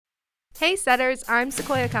Hey Setters, I'm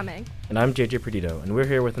Sequoia Cumming. And I'm JJ Perdido, and we're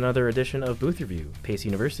here with another edition of Booth Review, Pace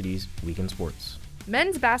University's Week in Sports.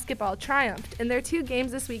 Men's basketball triumphed in their two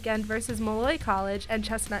games this weekend versus Molloy College and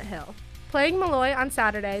Chestnut Hill. Playing Molloy on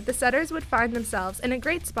Saturday, the Setters would find themselves in a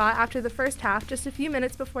great spot after the first half just a few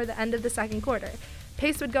minutes before the end of the second quarter.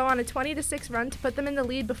 Pace would go on a 20-6 run to put them in the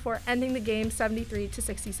lead before ending the game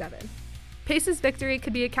 73-67. Pace's victory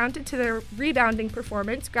could be accounted to their rebounding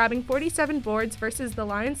performance, grabbing 47 boards versus the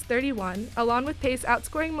Lions' 31, along with Pace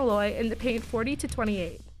outscoring Molloy in the paint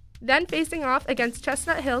 40-28. Then facing off against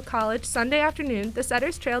Chestnut Hill College Sunday afternoon, the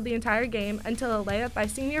Setters trailed the entire game until a layup by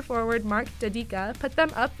senior forward Mark Dadika put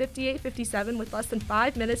them up 58-57 with less than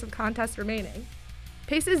 5 minutes of contest remaining.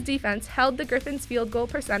 Pace's defense held the Griffins' field goal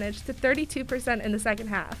percentage to 32% in the second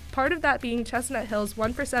half, part of that being Chestnut Hill's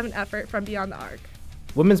 1-for-7 effort from beyond the arc.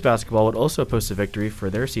 Women's basketball would also post a victory for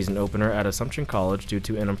their season opener at Assumption College due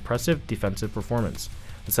to an impressive defensive performance.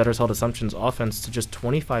 The Setters held Assumption's offense to just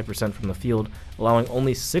 25% from the field, allowing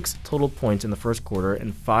only 6 total points in the first quarter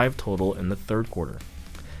and 5 total in the third quarter.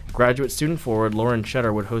 Graduate student forward Lauren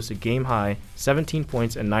Cheddar would host a game-high 17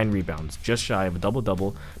 points and 9 rebounds, just shy of a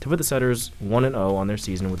double-double, to put the Setters 1-0 on their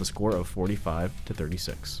season with a score of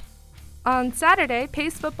 45-36. On Saturday,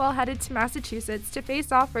 Pace football headed to Massachusetts to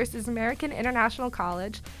face off versus American International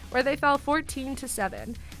College, where they fell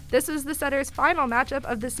 14-7. This was the Setters' final matchup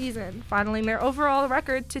of the season, filing their overall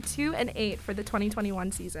record to 2-8 for the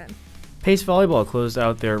 2021 season. Pace volleyball closed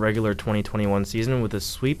out their regular 2021 season with a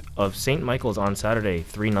sweep of St. Michael's on Saturday,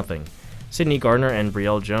 3-0. Sydney Gardner and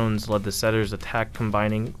Brielle Jones led the Setters' attack,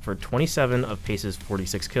 combining for 27 of Pace's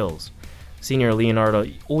 46 kills. Senior Leonardo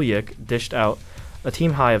Ulyk dished out a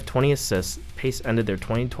team high of 20 assists. Pace ended their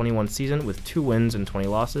 2021 season with 2 wins and 20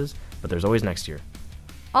 losses, but there's always next year.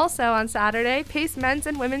 Also on Saturday, Pace men's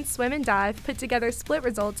and women's swim and dive put together split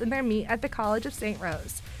results in their meet at the College of St.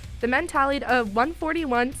 Rose. The men tallied a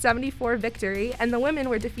 141-74 victory, and the women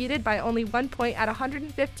were defeated by only 1 point at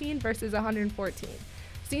 115 versus 114.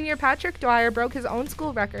 Senior Patrick Dwyer broke his own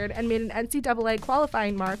school record and made an NCAA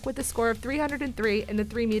qualifying mark with a score of 303 in the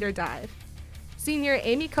 3-meter dive. Senior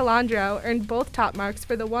Amy Calandro earned both top marks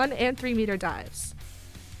for the 1 and 3-meter dives.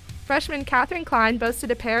 Freshman Katherine Klein boasted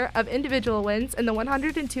a pair of individual wins in the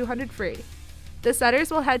 100 and 200 free. The Setters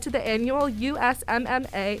will head to the annual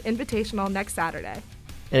USMMA Invitational next Saturday.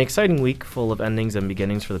 An exciting week full of endings and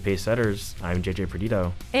beginnings for the Pace Setters. I'm JJ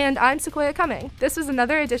Perdido. And I'm Sequoia Cumming. This was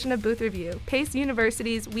another edition of Booth Review, Pace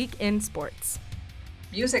University's Week in Sports.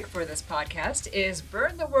 Music for this podcast is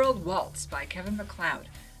Burn the World Waltz by Kevin MacLeod,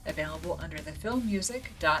 available under the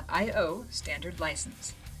filmmusic.io standard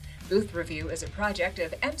license. Booth Review is a project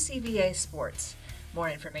of MCVA Sports. More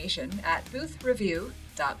information at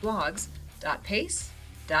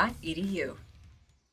boothreview.blogs.pace.edu.